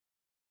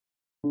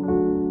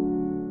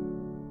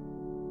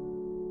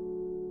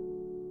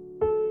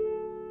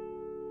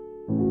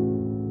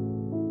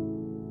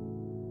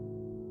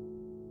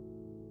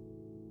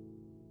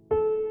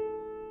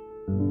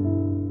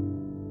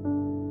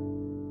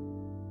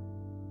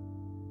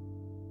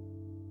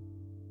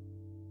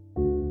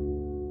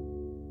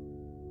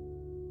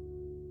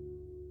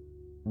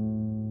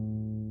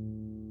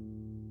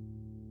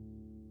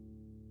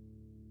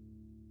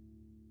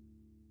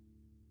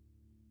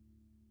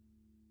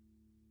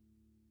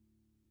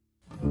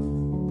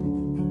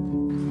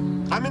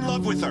I'm in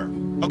love with her,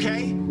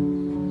 okay?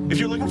 If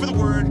you're looking for the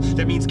word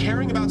that means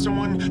caring about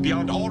someone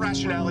beyond all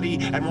rationality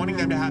and wanting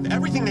them to have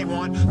everything they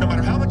want, no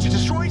matter how much it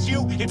destroys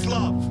you, it's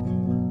love.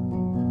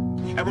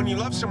 And when you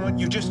love someone,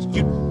 you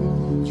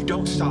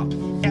don't stop,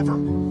 ever.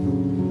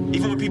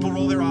 Even when people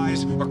roll their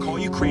eyes or call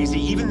you crazy,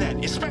 even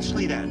then,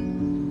 especially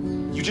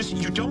then, you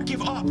don't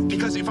give up.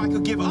 Because if I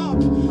could give up,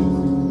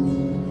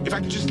 if I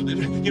could just,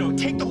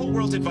 take the whole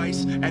world's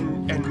advice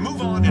and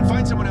move on and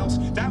find someone else,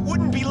 that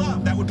wouldn't be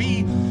love. That would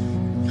be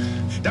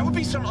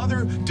some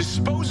other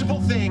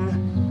disposable thing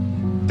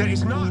that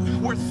is not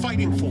worth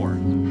fighting for.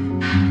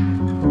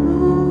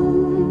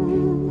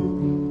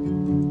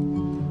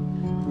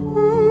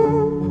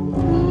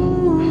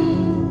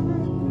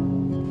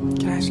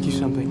 Can I ask you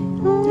something?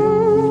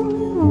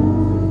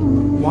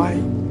 Why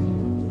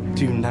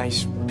do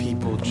nice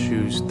people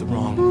choose the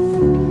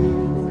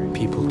wrong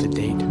people to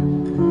date?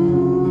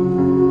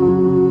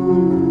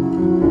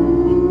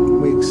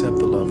 We accept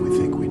the love we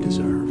think we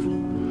deserve.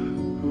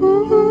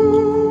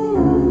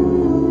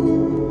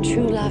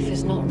 True love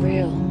is not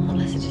real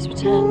unless it is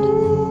returned. Do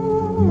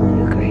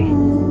you agree?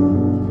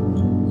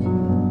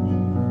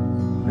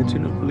 I do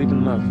not believe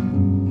in love.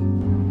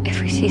 If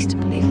we cease to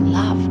believe in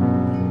love,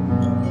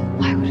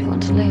 why would we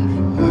want to live?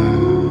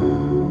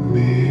 Let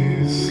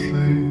me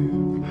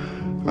sleep.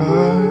 I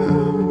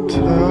am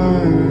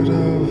tired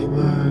of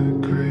my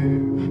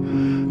grief,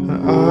 and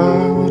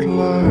I would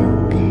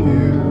like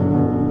you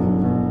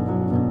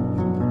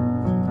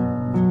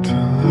to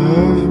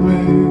love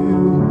me.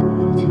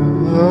 To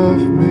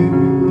love me,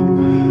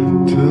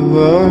 to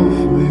love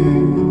me.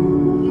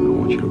 I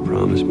want you to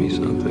promise me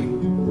something.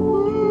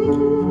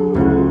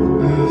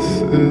 This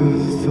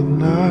is the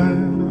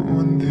night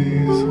when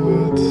these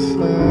words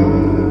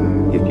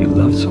sigh. If you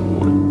love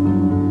someone,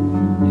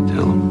 you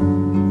tell them.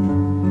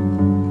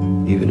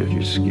 Even if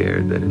you're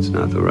scared that it's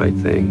not the right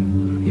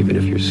thing, even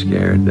if you're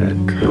scared that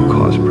it'll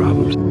cause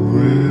problems,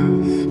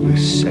 you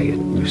say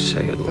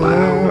it There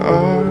loud.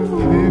 are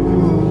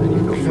people And you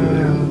go who from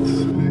there. can't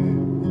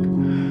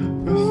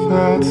speak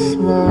without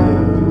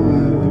smiling.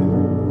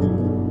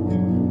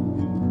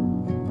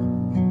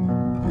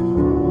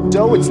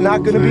 So it's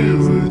not gonna be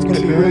easy. It's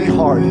gonna be really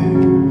hard.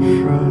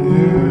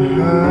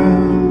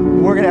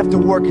 We're gonna have to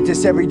work at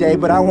this every day,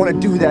 but I want to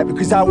do that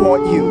because I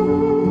want you.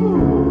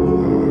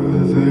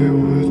 They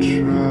would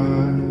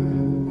try.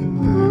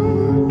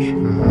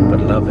 But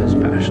love is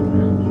passion,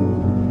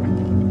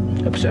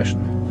 obsession,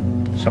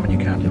 someone you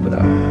can't live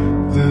without.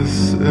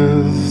 This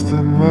is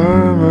the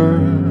murmur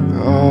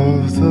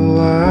of the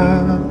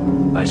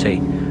land. I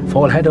say,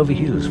 fall head over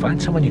heels.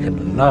 Find someone you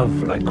can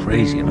love like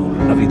crazy and who'll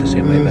love you the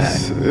same way back.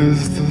 This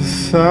is the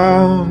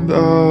sound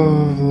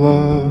of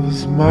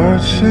love's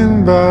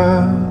marching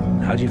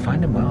band. How do you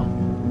find them? Well,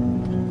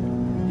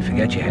 you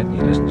forget your head and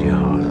you listen to your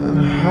heart.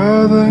 And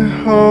how they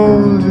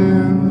hold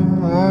you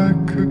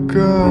like a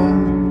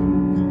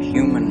gun. The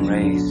human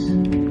race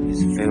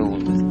is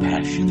filled with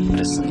passion,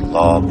 medicine,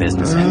 law,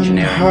 business,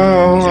 engineering.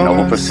 How These are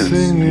noble I pursuits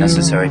sing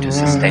necessary to you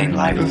sustain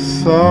like life. a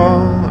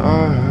song I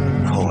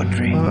heard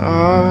Poetry, when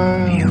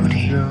I was beauty,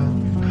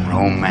 young.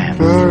 romance,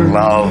 Burning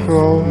love.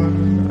 for a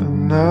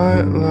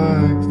night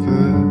like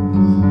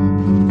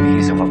this.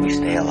 These are what we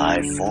stay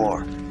alive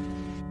for.